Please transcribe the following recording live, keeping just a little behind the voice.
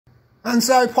And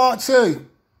so part two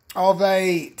of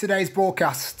today's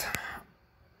broadcast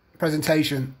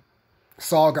presentation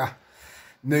saga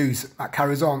news that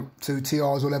carries on to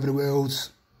TRs all over the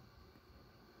world,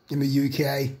 in the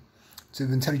UK, to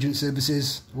the intelligence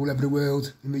services all over the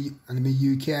world, in the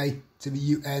UK, to the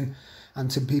UN,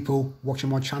 and to people watching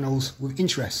my channels with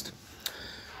interest.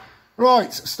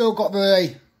 Right, still got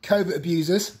the covert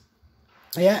abusers,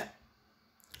 yeah,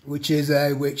 which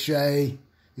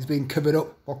is being covered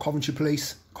up by Coventry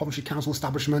Police, Coventry Council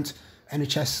Establishment,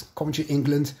 NHS, Coventry,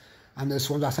 England, and the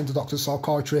Swansea Centre doctors,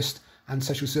 psychiatrists, and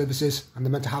social services, and the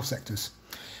mental health sectors.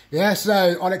 Yeah,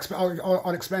 so I'll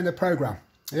explain the programme.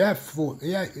 Yeah,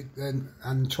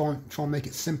 and try and make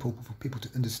it simple for people to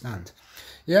understand.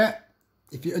 Yeah,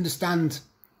 if you understand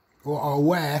or are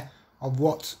aware of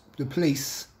what the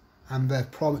police and the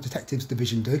private detectives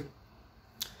division do,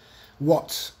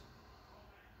 what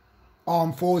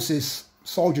armed forces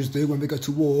soldiers do when they go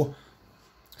to war,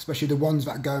 especially the ones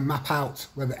that go and map out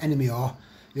where the enemy are,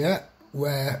 yeah,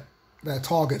 where their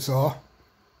targets are,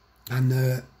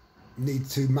 and need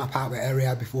to map out the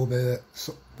area before their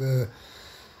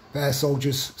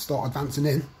soldiers start advancing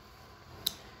in.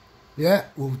 Yeah,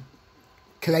 well,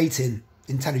 collating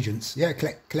intelligence, yeah,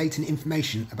 collating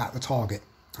information about the target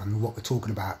and what we're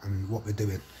talking about and what we're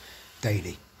doing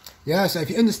daily. Yeah, so if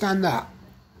you understand that,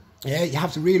 yeah, you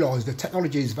have to realise the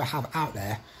technologies they have out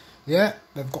there, yeah,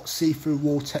 they've got see-through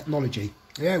wall technology,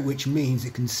 yeah, which means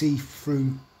it can see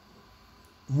through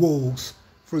walls,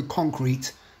 through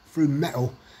concrete, through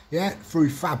metal, yeah, through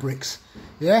fabrics,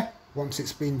 yeah, once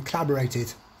it's been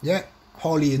collaborated, yeah,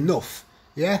 highly enough,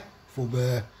 yeah, for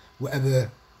the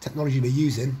whatever technology we're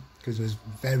using, because there's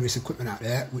various equipment out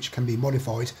there which can be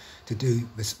modified to do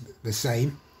the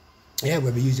same, yeah,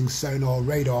 whether using sonar,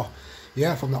 radar,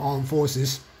 yeah, from the armed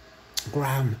forces,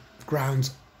 ground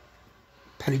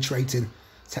penetrating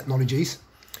technologies,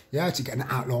 yeah, to get an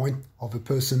outline of a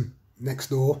person next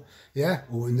door, yeah,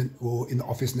 or in the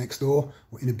office next door,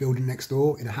 or in a building next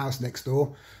door, in a house next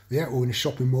door, yeah, or in a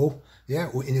shopping mall, yeah,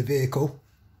 or in a vehicle,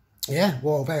 yeah,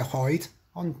 while they hide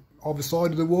on either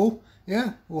side of the wall,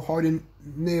 yeah, or hiding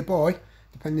nearby,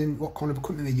 depending what kind of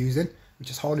equipment they're using, which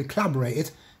is highly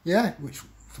collaborated, yeah, which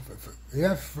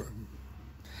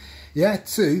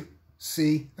to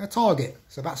see a target.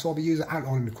 So that's why we use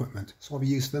outlining equipment. That's why we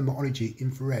use thermology,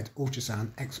 infrared, ultrasound,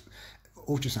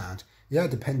 ultrasound, yeah,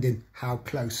 depending how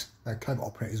close the covert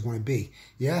operators want to be,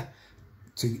 yeah,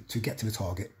 to get to the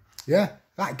target. Yeah,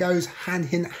 that goes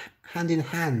hand in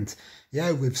hand,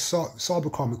 yeah, with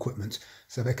cybercrime equipment,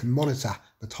 so they can monitor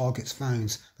the target's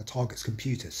phones, the target's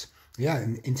computers, yeah,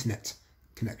 and internet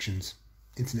connections,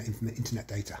 internet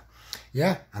data,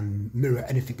 yeah, and mirror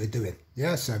anything they're doing,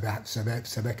 yeah, so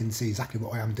they can see exactly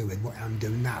what I'm doing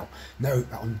now. Know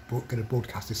that I'm going to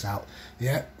broadcast this out,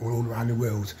 yeah, all around the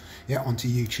world, yeah, onto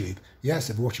YouTube, yeah,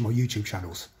 so they're watching my YouTube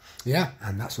channels, yeah,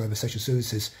 and that's where the social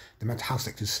services, the mental health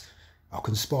sectors are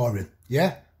conspiring,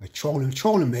 yeah, they're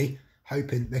trolling me,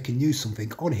 hoping they can use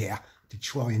something on here to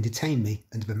try and detain me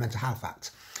under the Mental Health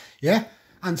Act, yeah.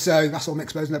 And so that's what I'm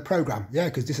exposing the programme, yeah,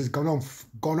 because this has gone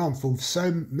on for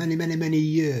so many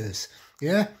years,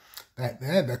 yeah.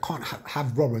 They can't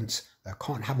have warrants, they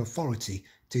can't have authority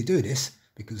to do this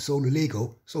because it's all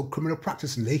illegal, it's all criminal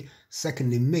practicingly.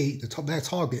 Secondly, their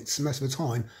targets most of the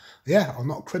time, yeah, are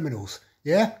not criminals,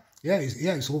 yeah.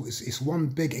 It's one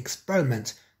big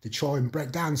experiment to try and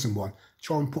break down someone,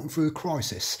 try and put them through a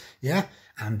crisis, yeah,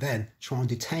 and then try and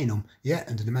detain them, yeah,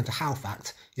 under the Mental Health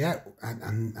Act, yeah,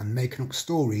 and making up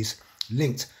stories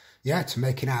linked, yeah, to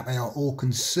making out they are all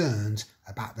concerned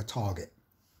about the target,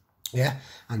 yeah,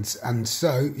 and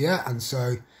so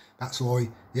that's why,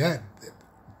 yeah,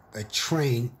 they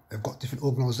train. They've got different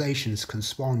organisations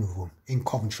conspiring with them in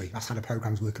Coventry. That's how the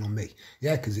programme's working on me,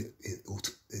 yeah, because it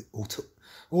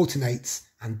alternates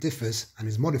and differs and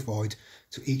is modified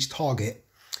to each target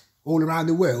all around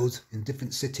the world in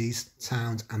different cities,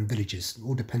 towns and villages,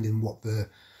 all depending on what the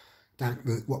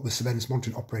surveillance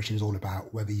monitoring operation is all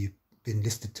about, whether you've been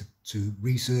listed to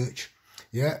research,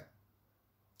 yeah,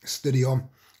 study on,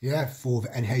 yeah, for the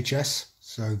NHS,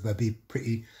 so they'll be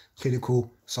pretty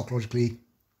clinical, psychologically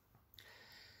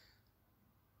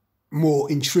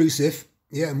more intrusive,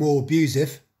 yeah, more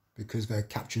abusive, because they're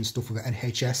capturing stuff with the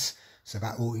NHS, so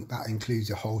that includes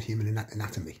the whole human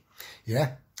anatomy,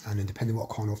 yeah. And then depending what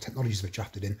kind of technologies they're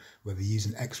drafted in, whether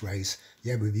using X-rays,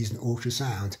 yeah, whether using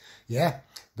ultrasound, yeah,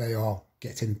 they are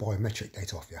getting biometric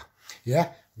data off you,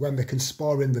 yeah. When they're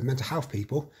conspiring with mental health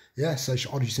people, yeah,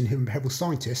 sociologists and human behavioural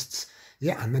scientists,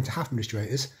 yeah, and mental health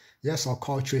administrators, yeah,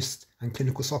 psychiatrists and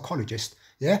clinical psychologists,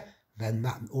 yeah, then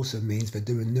that also means they're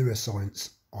doing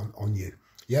neuroscience on you,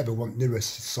 Yeah, they want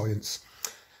neuroscience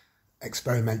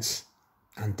experiments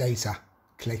and data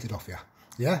collated off you.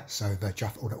 Yeah, so they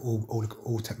draft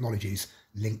all technologies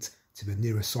linked to the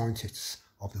neuroscientists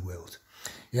of the world.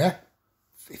 Yeah,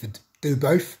 if they do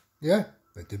both, yeah,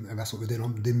 and that's what we're doing.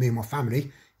 I'm doing, me and my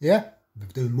family. Yeah, they're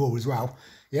doing more as well.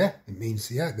 Yeah, it means,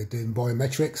 yeah, they're doing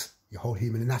biometrics, your whole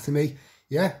human anatomy.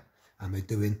 Yeah, and they're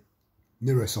doing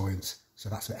neuroscience. So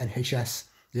that's the NHS.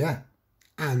 Yeah,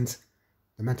 and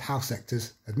the mental health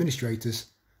sectors, administrators,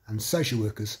 and social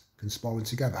workers conspiring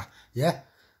together. Yeah,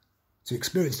 to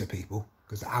experience the people,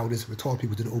 because the elders, retired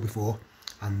people did it all before,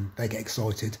 and they get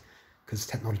excited because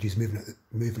technology is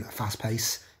moving at a fast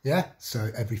pace. Yeah,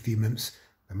 so every few months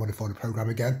they modify the program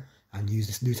again and use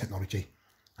this new technology.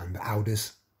 And the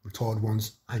elders, retired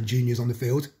ones, and juniors on the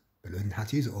field, they're learning how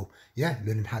to use it all. Yeah,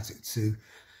 learning how to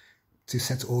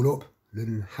set it all up,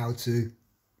 learning how to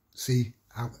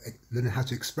learning how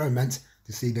to experiment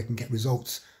to see if they can get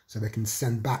results, so they can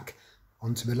send back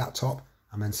onto the laptop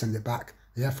and then send it back,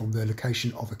 yeah, from the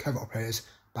location of the covert operators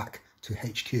back to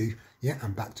HQ, yeah,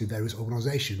 and back to various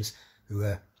organisations who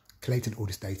are collating all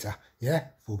this data, yeah,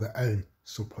 for their own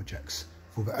sub-projects,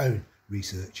 for their own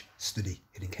research, study,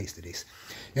 hidden case studies,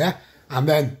 yeah. And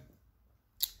then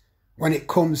when it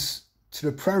comes to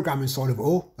the programming side of it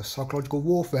all, the psychological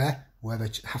warfare, where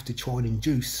they have to try and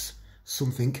induce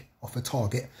something off a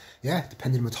target, yeah,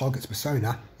 depending on the target's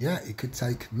persona, yeah, it could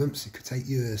take months, it could take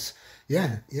years,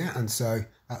 yeah, and so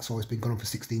that's why it's been going on for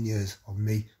 16 years on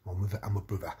me, my mother and my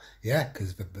brother, yeah,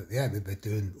 because they're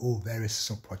doing all various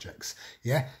sub-projects,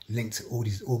 yeah, linked to all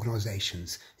these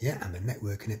organisations, yeah, and they're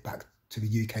networking it back to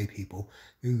the UK people,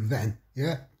 who then,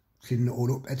 yeah, cleaning it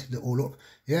all up, editing it all up,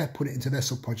 yeah, put it into their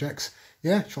sub-projects,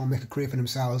 yeah, try and make a career for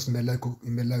themselves in their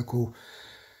local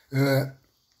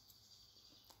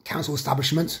council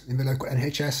establishment, in the local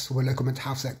NHS, or the local mental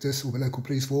health sectors, or the local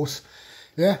police force.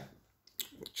 Yeah,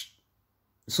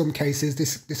 in some cases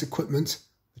this equipment,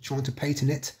 they're trying to patent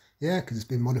it, yeah, because it's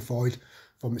been modified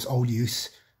from its old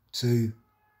use to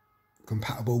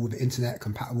compatible with the internet,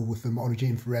 compatible with thermology,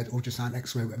 infrared, ultrasound,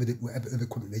 X-ray, whatever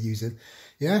equipment they're using,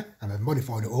 yeah, and they've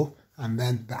modified it all. And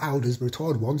then the elders, the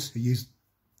retired ones who used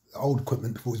the old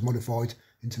equipment before it was modified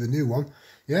into the new one,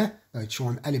 yeah, they try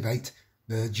and elevate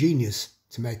the juniors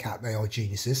to make out they are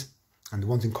geniuses. And the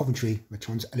ones in Coventry, they're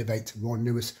trying to elevate Ryan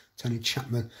Lewis, Tony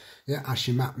Chapman, yeah,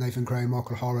 Ashley Mapp, Nathan Gray,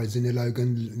 Michael Hara, Zinnia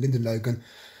Logan, Lyndon Logan,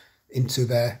 into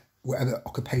their whatever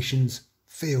occupations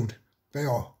field they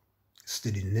are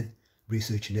studying in,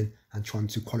 researching in, and trying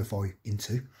to qualify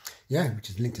into, yeah, which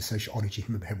is linked to sociology,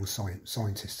 human behavioural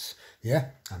scientists, yeah,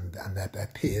 and their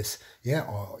peers, yeah,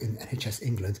 are in NHS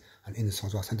England and in the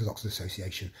Science Centre Doctors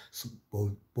Association,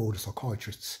 board of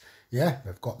psychiatrists, yeah,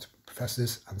 they've got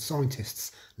professors and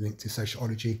scientists linked to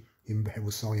sociology, human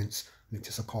behavioural science, linked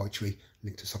to psychiatry,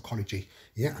 linked to psychology,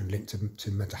 yeah, and linked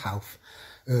to mental health,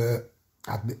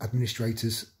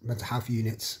 administrators, mental health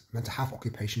units, mental health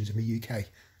occupations in the UK,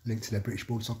 linked to their British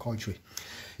Board of Psychiatry.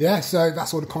 Yeah, so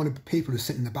that's all the kind of people who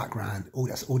sit in the background, all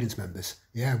that's audience members,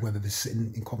 yeah, whether they're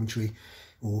sitting in Coventry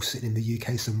or sitting in the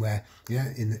UK somewhere, yeah,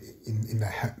 in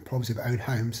their probably their own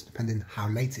homes, depending how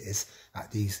late it is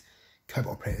that these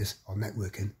covert operators are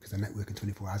networking, because they're networking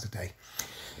 24 hours a day.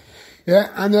 Yeah,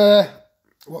 and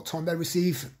what time they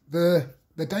receive the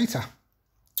data.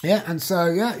 Yeah, and so,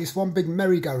 yeah, it's one big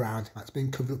merry-go-round that's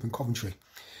been covered up in Coventry.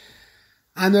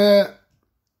 And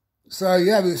so,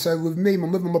 yeah, so with me, my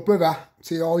mother and my brother,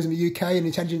 TIs in the UK and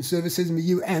intelligence services in the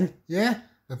UN, yeah,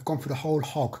 they've gone for the whole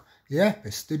hog, yeah,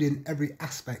 they're studying every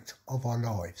aspect of our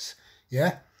lives,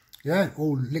 yeah,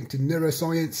 all linked to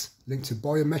neuroscience, linked to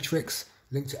biometrics,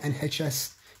 linked to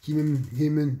NHS,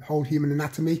 whole human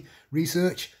anatomy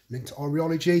research, linked to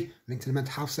Iridology, linked to the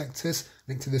mental health sectors,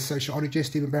 linked to the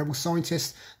sociologist, human behavioural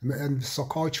scientist, and the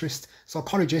psychologist,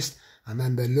 and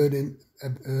then they're learning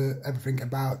everything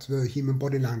about the human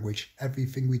body language,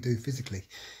 everything we do physically,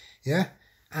 yeah,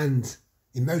 and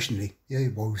emotionally, yeah,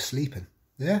 while we're sleeping,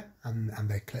 yeah, and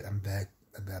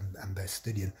they're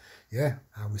studying, yeah,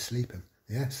 how we're sleeping,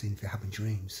 yeah, seeing if we're having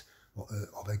dreams, or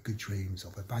are they good dreams, or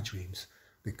are they bad dreams,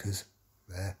 because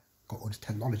they've got all this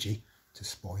technology to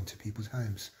spy into people's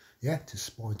homes, yeah, to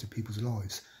spy into people's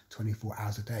lives 24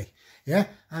 hours a day, yeah,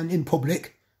 and in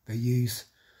public they use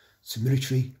some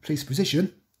military police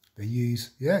position, they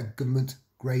use, yeah, government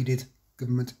graded,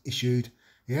 government issued,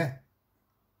 yeah,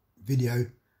 video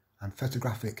and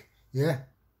photographic, yeah,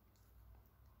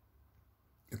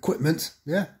 equipment,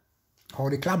 yeah,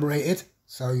 highly collaborated.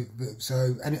 So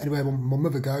anywhere my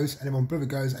mother goes, anywhere my brother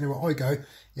goes, anywhere I go,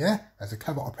 yeah, as a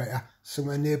covert operator,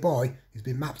 somewhere nearby has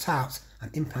been mapped out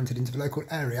and implanted into the local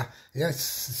area, yeah,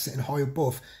 sitting high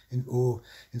above or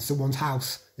in someone's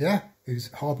house, yeah,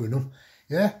 who's harbouring them,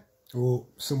 yeah, or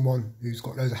someone who's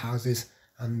got loads of houses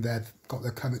and they've got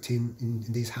their covert team in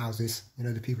these houses, you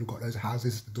know, the people who've got loads of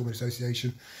houses, the Dormant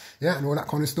Association, yeah, and all that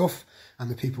kind of stuff, and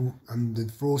the people and the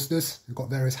fraudsters who've got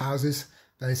various houses,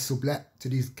 they sublet to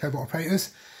these covert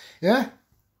operators, yeah,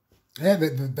 yeah,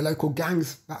 the local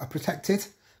gangs that are protected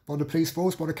by the police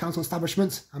force, by the council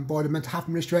establishments, and by the mental health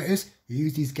administrators who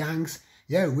use these gangs,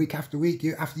 yeah, week after week,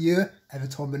 year after year, every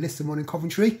time they list someone in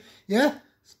Coventry, yeah,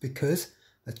 it's because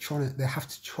they have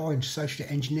to try and socially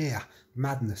engineer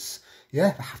madness,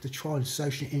 yeah, they have to try and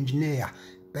socially engineer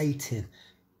baiting,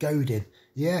 goading,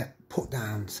 yeah, put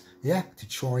downs, yeah, to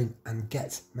try and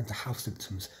get mental health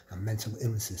symptoms and mental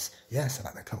illnesses, yeah, so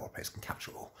that the covert operators can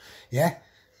capture it all, yeah,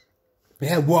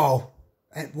 yeah, while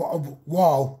they've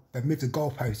moved the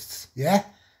goalposts, yeah,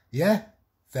 yeah,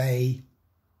 they,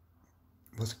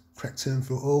 what's the correct term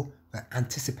for it all? They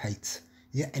anticipate,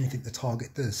 yeah, anything the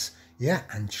target does, yeah,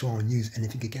 and try and use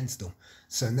anything against them.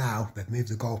 So now they've moved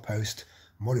the goalpost,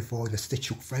 modified the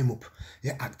stitch up, frame up,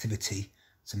 yeah, activity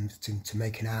to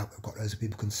making out. I've got loads of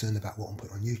people concerned about what I'm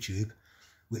putting on YouTube,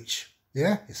 which,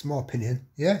 yeah, it's my opinion,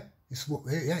 yeah, it's what,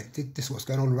 yeah, this is what's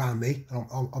going on around me, and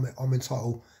I'm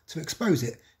entitled to expose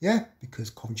it, yeah, because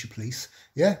Coventry Police,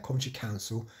 yeah, Coventry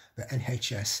Council, the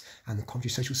NHS and the Coventry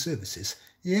Social Services,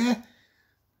 yeah,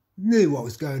 knew what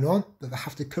was going on, but they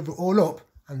have to cover it all up,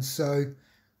 and so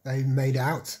they made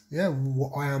out, yeah,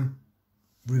 what I am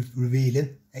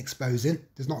revealing, exposing,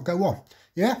 does not go on,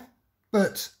 yeah,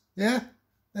 but, yeah,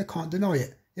 they can't deny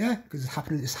it, yeah, because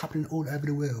it's happening all over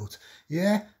the world,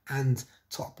 yeah, and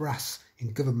top brass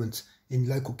in government, in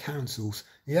local councils,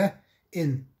 yeah,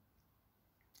 in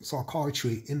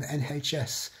psychiatry, in the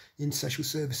NHS, in social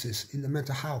services, in the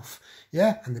mental health,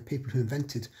 yeah, and the people who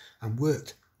invented and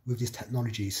worked with these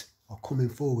technologies are coming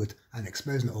forward and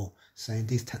exposing it all, saying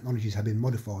these technologies have been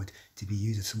modified to be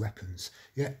used as weapons.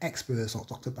 Yeah, experts like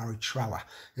Dr. Barry Trower,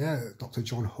 yeah, Dr.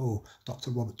 John Hull,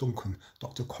 Dr. Robert Duncan,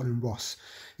 Dr. Colin Ross,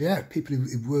 yeah, people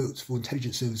who worked for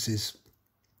intelligence services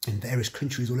in various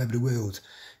countries all over the world,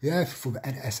 yeah, for the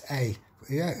NSA,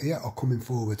 yeah, are coming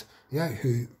forward, yeah,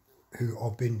 who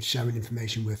I've been sharing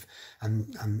information with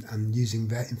and using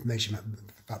their information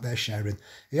that they're sharing,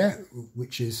 yeah,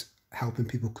 which is helping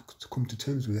people to come to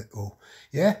terms with it all,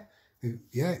 yeah,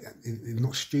 yeah, who're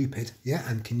not stupid, yeah,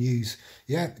 and can use,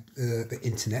 yeah, the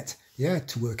internet, yeah,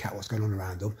 to work out what's going on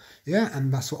around them, yeah,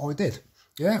 and that's what I did,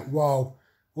 yeah, while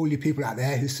all you people out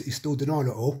there who still deny it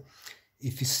all,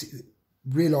 if you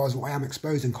realise what I am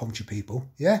exposing Coventry people,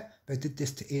 yeah, they did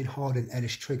this to Ian Harding,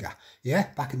 Ellis Trigger,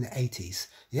 yeah, back in the 80s,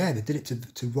 yeah, they did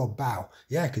it to Rob Bow,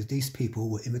 yeah, because these people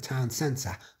were in the town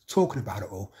centre talking about it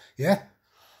all, yeah,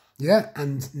 yeah,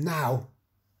 and now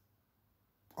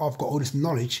I've got all this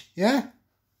knowledge, yeah,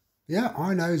 yeah,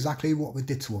 I know exactly what we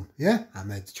did to them, yeah,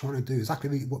 and they're trying to do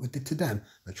exactly what we did to them.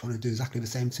 They're trying to do exactly the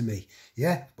same to me,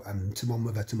 yeah, to my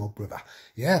mother, to my brother,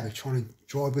 yeah, they're trying to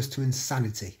drive us to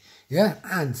insanity, yeah,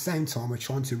 and same time we're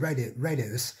trying to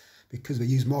radiate us because they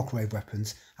use microwave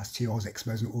weapons, as TR's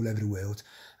exposing all over the world,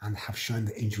 and have shown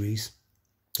the injuries,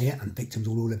 yeah, and victims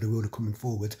all over the world are coming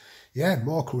forward, yeah,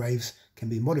 microwaves can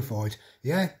be modified,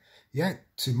 yeah, yeah,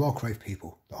 to microwave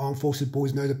people. The armed forces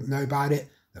boys know about it,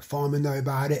 the firemen know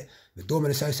about it, the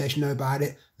Dormant Association know about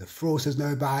it, the fraudsters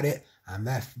know about it, and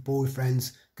their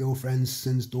boyfriends, girlfriends,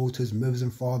 sons, daughters, mothers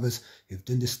and fathers who've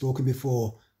done this stalking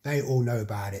before, they all know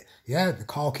about it. Yeah, the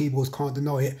car keyboards can't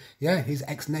deny it. Yeah, he's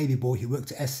ex-Navy boy who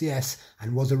worked at SCS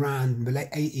and was around in the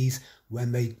late 80s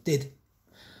when they did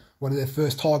one of their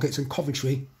first targets in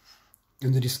Coventry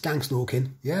under this gang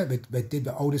stalking. Yeah, they did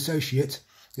the old associate,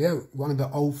 yeah, one of the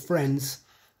old friends,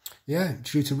 yeah,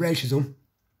 due to racism,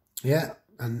 yeah,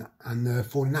 and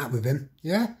falling out with him,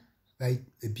 yeah, they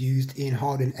abused Ian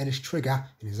Harding, Ellis Trigger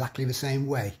in exactly the same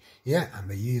way, yeah, and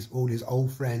they used all his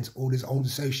old friends, all his old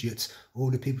associates,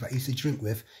 all the people that he used to drink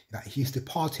with, that he used to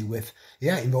party with,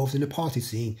 yeah, involved in the party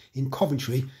scene in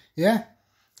Coventry, yeah,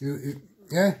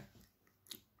 yeah,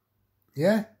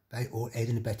 yeah, they all aided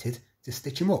and abetted to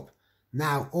stitch him up.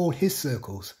 Now all his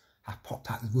circles have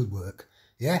popped out of the woodwork,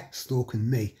 yeah, stalking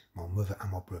me, my mother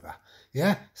and my brother,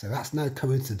 yeah, so that's no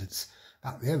coincidence.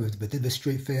 That, yeah, they did the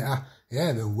street theatre,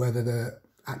 yeah, whether they're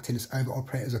acting as overt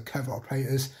operators or covert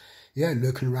operators, yeah,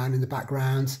 lurking around in the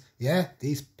backgrounds, yeah,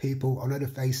 these people, I know their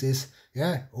faces,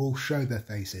 yeah, all show their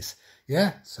faces,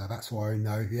 yeah, so that's why I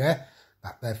know, yeah,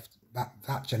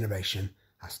 that generation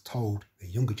has told the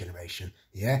younger generation,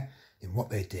 yeah, in what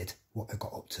they did, what they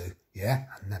got up to, yeah,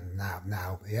 and then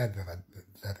now, yeah,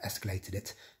 they've escalated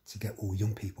it to get all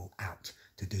young people out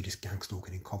to do this gang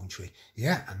stalking in Coventry,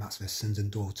 yeah, and that's their sons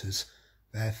and daughters,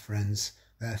 their friends,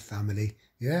 their family,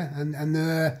 yeah, and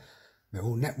they're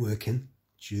all networking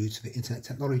due to the internet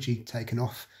technology taking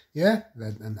off, yeah,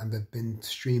 and they've been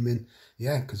streaming,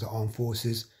 yeah, because the armed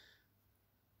forces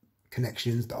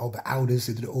connections, the elders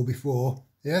who did it all before,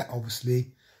 yeah,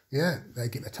 obviously, yeah, they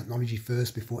get the technology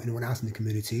first before anyone else in the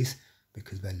communities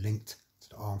because they're linked to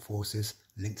the armed forces,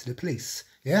 linked to the police,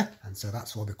 yeah, and so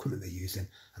that's all the equipment they're using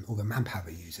and all the manpower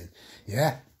they're using,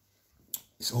 yeah,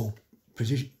 it's all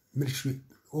precision, military,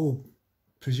 all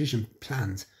precision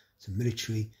planned to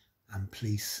military and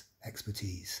police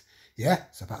expertise, yeah,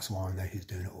 so that's why I know who's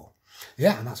doing it all,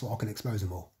 yeah, and that's why I can expose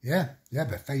them all, yeah, their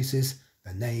faces,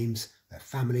 their names, their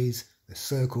families, their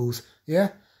circles, yeah,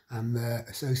 and their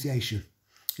association,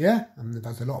 yeah, and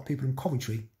there's a lot of people in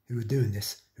Coventry who are doing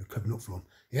this, who are covering up for them,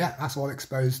 yeah, that's why I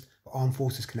exposed the armed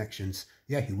forces connections,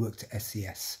 yeah, who worked at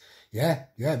SCS, yeah,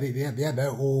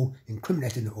 they're all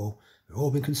incriminating it all, they've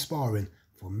all been conspiring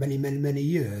for many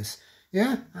years,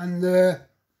 yeah, and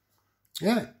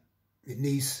yeah, there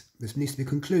needs to be a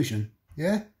conclusion,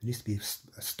 yeah, there needs to be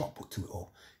a stop put to it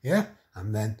all, yeah,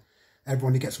 and then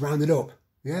everyone who gets rounded up,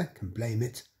 yeah, can blame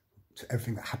it to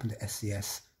everything that happened at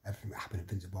SCS, everything that happened in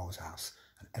Vincent Barr's house,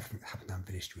 and everything that happened down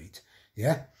Village Street,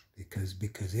 yeah,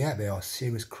 because yeah, they are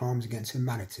serious crimes against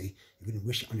humanity. You wouldn't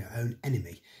wish it on your own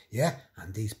enemy, yeah,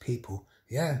 and these people,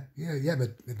 yeah,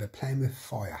 they're playing with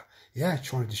fire, yeah,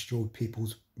 trying to destroy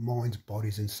people's minds,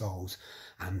 bodies, and souls,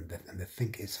 and they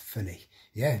think it's funny,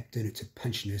 yeah, doing it to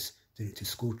pensioners, doing it to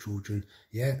school children,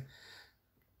 yeah,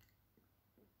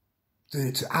 doing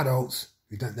it to adults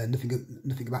who don't know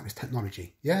nothing about this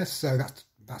technology. Yeah, so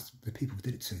that's the people who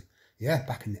did it to. Yeah,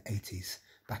 back in the 80s,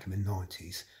 back in the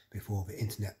 90s, before the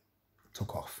internet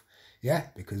took off. Yeah,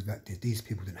 because these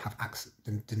people didn't have access,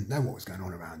 didn't know what was going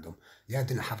on around them. Yeah,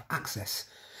 didn't have access.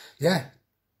 Yeah,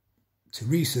 to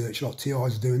research like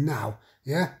TIs are doing now.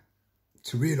 Yeah,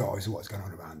 to realise what's going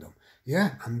on around them.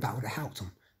 Yeah, and that would have helped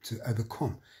them to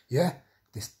overcome. Yeah,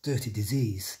 this dirty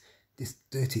disease, this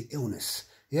dirty illness.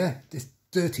 Yeah, this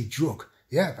dirty drug,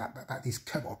 yeah, that these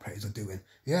covert operators are doing,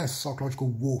 yeah, psychological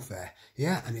warfare,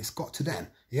 yeah, and it's got to them,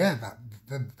 yeah,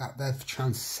 that they've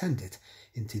transcended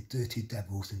into dirty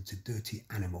devils, into dirty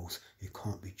animals who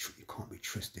can't be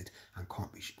trusted and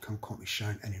can't be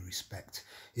shown any respect,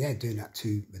 yeah, doing that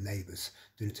to the neighbours,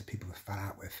 doing it to people they fell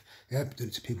out with, yeah, doing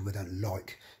it to people they don't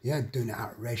like, yeah, doing it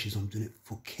out of racism, doing it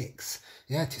for kicks,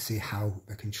 yeah, to see how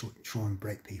they can try and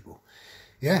break people.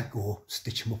 Yeah, or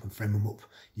stitch them up and frame them up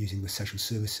using the social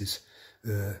services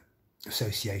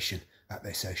association that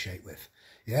they associate with.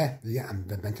 Yeah, and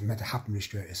the mental health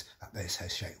administrators that they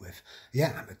associate with.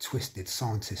 Yeah, and the twisted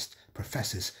scientists,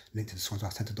 professors linked to the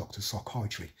Swansea Centre Doctors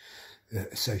Psychiatry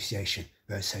Association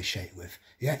they associate with.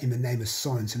 Yeah, in the name of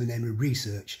science, in the name of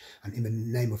research, and in the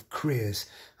name of careers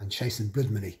and chasing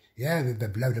blood money. Yeah,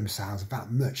 they've loaded themselves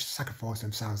that much, sacrificed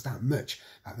themselves that much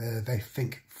that they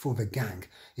think for the gang.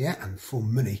 Yeah, and for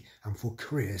money and for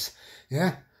careers.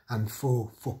 Yeah, and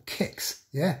for kicks.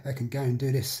 Yeah, they can go and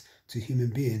do this to human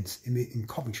beings in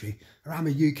Coventry, around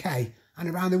the UK and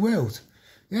around the world.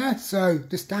 Yeah, so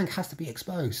this gang has to be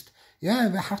exposed. Yeah,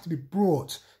 they have to be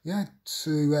brought, yeah,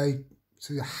 to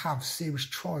have serious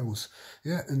trials,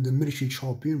 yeah, and the military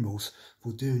tribunals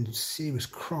for doing serious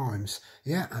crimes,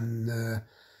 yeah, and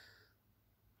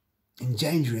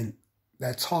endangering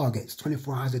their targets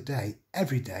 24 hours a day,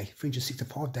 every day,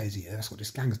 365 days a year. That's what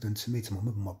this gang's done to me, to my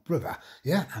mother and my brother,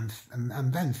 yeah,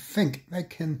 and then think they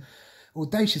can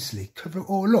audaciously cover it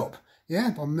all up,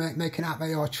 yeah, by making out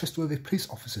they are trustworthy police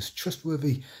officers,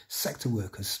 trustworthy sector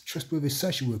workers, trustworthy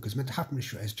social workers, mental health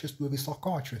administrators, trustworthy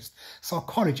psychiatrists,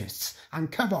 psychologists,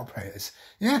 and covert operators,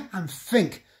 yeah, and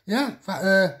think, yeah,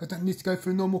 that they don't need to go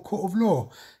through a normal court of law,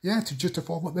 yeah, to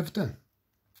justify what they've done.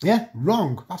 Yeah,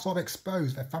 wrong. That's why I've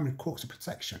exposed their family courts of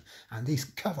protection and these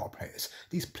covert operators,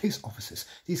 these police officers,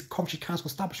 these Coventry Council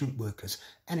establishment workers,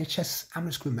 NHS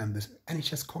ambulance crew members,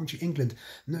 NHS Coventry England,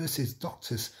 nurses,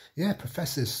 doctors, yeah,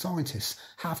 professors, scientists,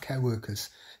 healthcare workers,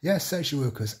 yeah, social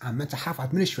workers and mental health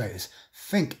administrators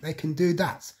think they can do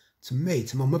that to me,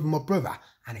 to my mother and my brother,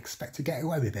 and expect to get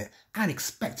away with it and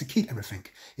expect to keep everything,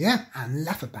 yeah, and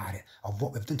laugh about it of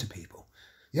what they've done to people.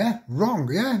 Yeah, wrong.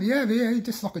 Yeah.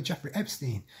 This is like a Jeffrey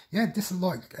Epstein. Yeah, this is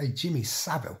like a Jimmy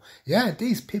Savile. Yeah,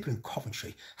 these people in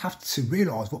Coventry have to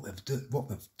realise what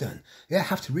they've done. Yeah,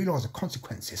 have to realise the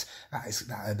consequences.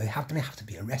 That they have going to have to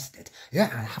be arrested. Yeah,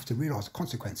 and have to realise the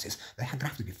consequences. They're going to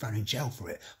have to be thrown in jail for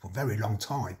it for a very long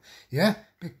time. Yeah,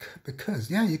 because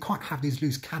yeah, you can't have these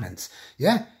loose cannons.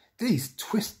 Yeah. these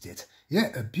twisted,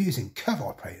 abusing covert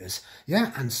operators,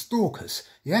 and stalkers,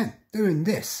 doing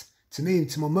this to me,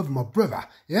 to my mother, my brother,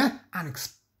 and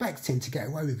expecting to get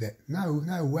away with it.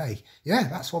 No way.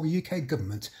 That's why the UK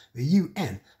government, the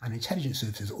UN and intelligence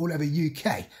services all over the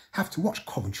UK have to watch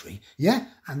Coventry,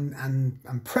 and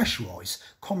pressurise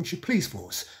Coventry Police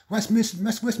Force, West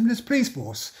Midlands Police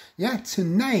Force, to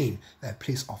name their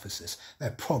police officers,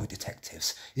 their private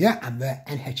detectives, and their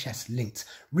NHS-linked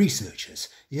researchers,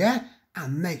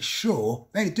 and make sure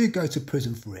they do go to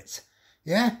prison for it.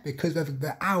 Because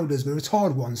the elders, the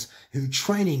retired ones who are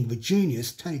training the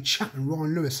juniors, Tony Chapman,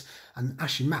 Ryan Lewis and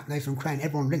Ashley Mack, Nathan Crane,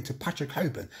 everyone linked to Patrick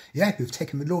Hoban, who've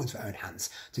taken the law into their own hands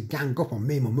to gang up on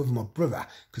me, my mother, my brother,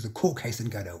 because the court case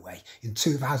didn't go their way in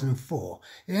 2004.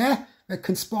 They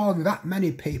conspired with that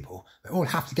many people. They all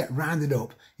have to get rounded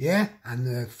up,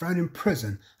 and thrown in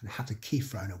prison and have to keep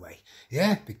thrown away,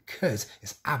 because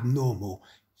it's abnormal,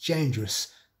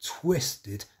 dangerous,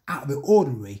 twisted, out of the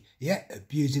ordinary,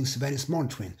 abusing surveillance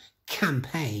monitoring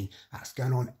campaign that's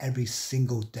going on every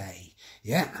single day,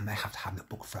 and they have to have the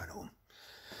book thrown at them.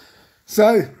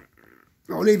 So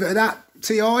I'll leave it at that.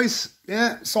 TIs,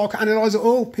 psychoanalyse it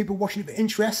all. People watching it for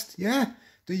interest,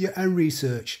 do your own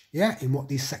research, in what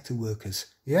these sector workers,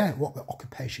 what their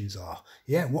occupations are,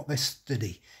 what they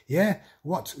study,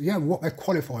 what they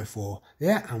qualify for,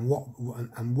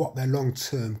 and what their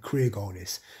long-term career goal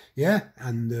is,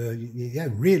 and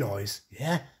realise,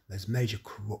 there's major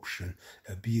corruption,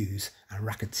 abuse, and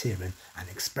racketeering and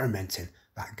experimenting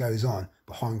that goes on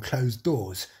behind closed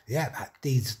doors, that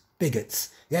these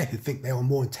bigots, who think they are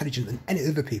more intelligent than any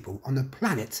other people on the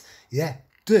planet,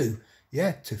 do.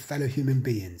 To fellow human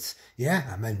beings,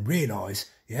 and then realise,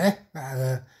 that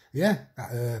the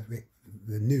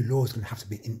new law is going to have to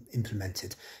be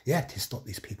implemented, to stop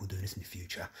these people doing this in the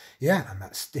future, and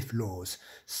that stiff laws,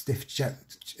 stiff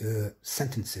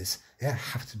sentences,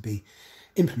 have to be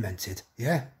implemented,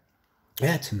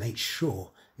 to make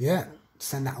sure,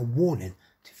 send out a warning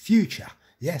to future,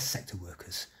 sector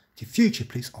workers, to future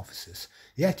police officers,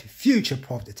 to future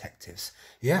private detectives,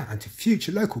 and to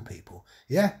future local people,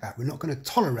 that we're not going to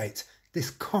tolerate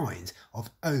this kind of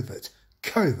overt,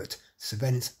 covert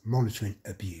surveillance monitoring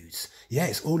abuse.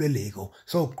 It's all illegal,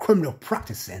 it's all criminal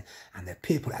practicing, and the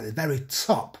people at the very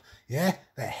top, their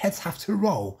heads have to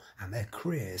roll and their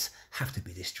careers have to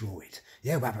be destroyed.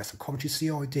 Whether it's the Coventry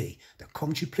CID, the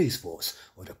Coventry Police Force,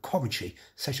 or the Coventry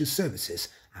Social Services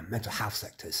and Mental Health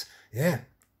sectors.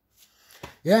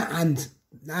 And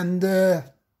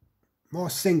my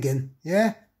singing,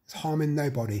 it's harming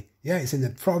nobody. It's in the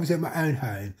privacy of my own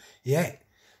home.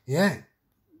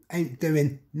 Ain't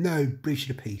doing no breach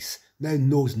of the peace, no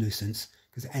noise nuisance,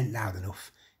 because it ain't loud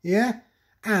enough.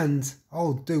 And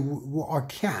I'll do what I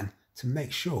can to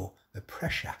make sure the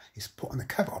pressure is put on the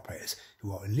covert operators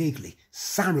who are illegally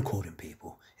sound recording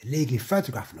people, illegally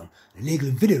photographing them,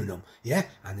 illegally videoing them,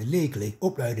 and illegally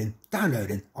uploading,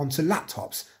 downloading onto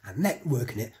laptops and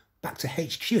networking it back to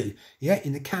HQ,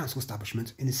 in the council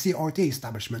establishment, in the CID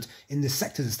establishment, in the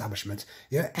sectors establishment,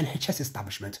 NHS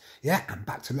establishment, and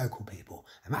back to local people.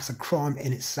 And that's a crime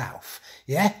in itself,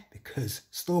 because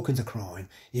stalking's a crime,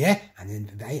 and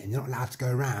you're not allowed to go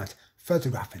around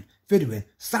photographing, videoing,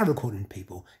 sound recording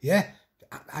people,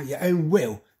 at your own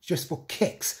will, just for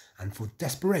kicks and for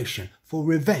desperation, for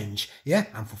revenge,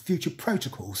 and for future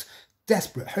protocols.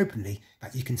 Desperate, hopefully,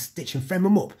 that you can stitch and frame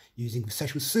them up using the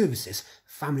social services,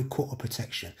 family court of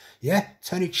protection.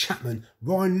 Tony Chapman,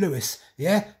 Ryan Lewis,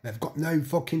 they've got no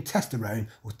fucking testosterone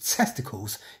or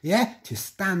testicles, to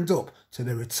stand up to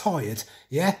the retired,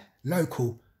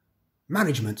 local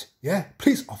management,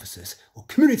 police officers or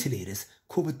community leaders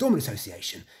called the Dormant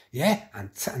Association,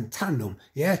 and tell them,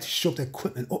 to shove their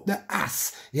equipment up their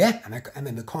ass, and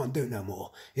then they can't do it no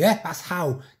more. That's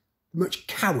how much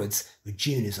cowards the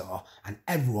juniors are, and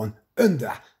everyone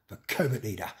under the covert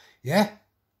leader.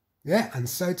 And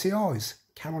so TIs,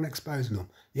 carry on exposing them.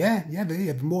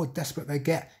 The more desperate they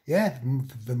get,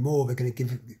 the more they're going to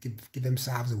give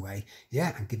themselves away,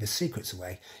 and give their secrets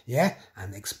away,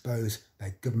 and expose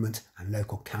their government and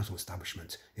local council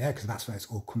establishment, because that's where it's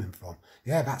all coming from.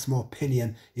 That's my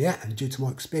opinion, and due to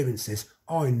my experiences,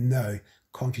 I know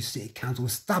Coventry City Council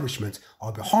establishment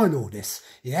are behind all this,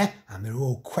 and they're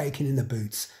all quaking in the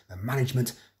boots, the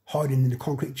management hiding in the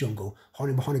concrete jungle,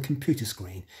 hiding behind a computer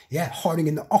screen, hiding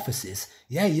in the offices,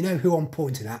 you know who I'm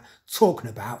pointing at, talking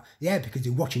about, because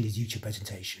you're watching these YouTube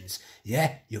presentations,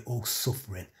 you're all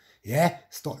suffering,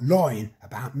 stop lying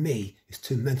about me, it's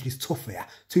too mentally tough for you,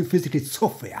 too physically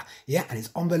tough for you, and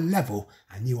it's on the level,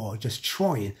 and you are just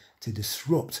trying to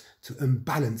disrupt, to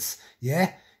unbalance,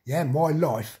 my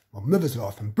life, my mother's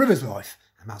life and brother's life,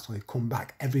 And that's why we come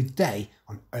back every day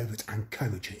on overt and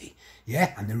covert duty.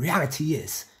 Yeah, and the reality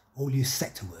is, all you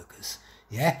sector workers,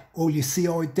 yeah, all you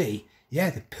CID, yeah,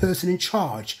 the person in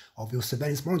charge of your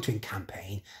surveillance monitoring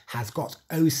campaign has got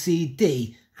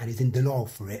OCD and is in denial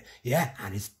for it, yeah,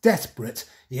 and is desperate,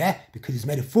 yeah, because he's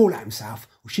made a fool out of himself,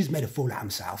 or she's made a fool out of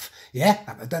himself, yeah,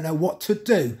 that they don't know what to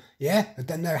do, yeah, they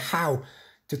don't know how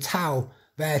to tell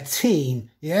their team,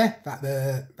 yeah, that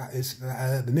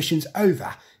the mission's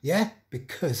over, yeah,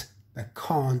 because they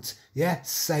can't, yeah,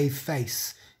 save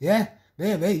face, yeah,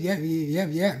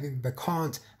 they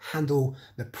can't handle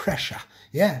the pressure,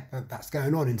 yeah, that's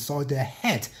going on inside their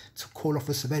head to call off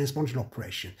a surveillance monitoring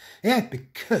operation, yeah,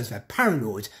 because they're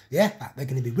paranoid, yeah, that they're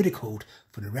going to be ridiculed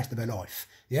for the rest of their life,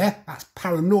 yeah, that's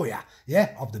paranoia,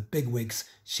 yeah, of the bigwigs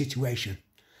situation.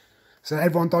 So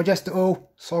everyone digest it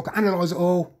all, psychoanalyse it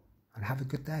all, and have a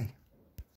good day.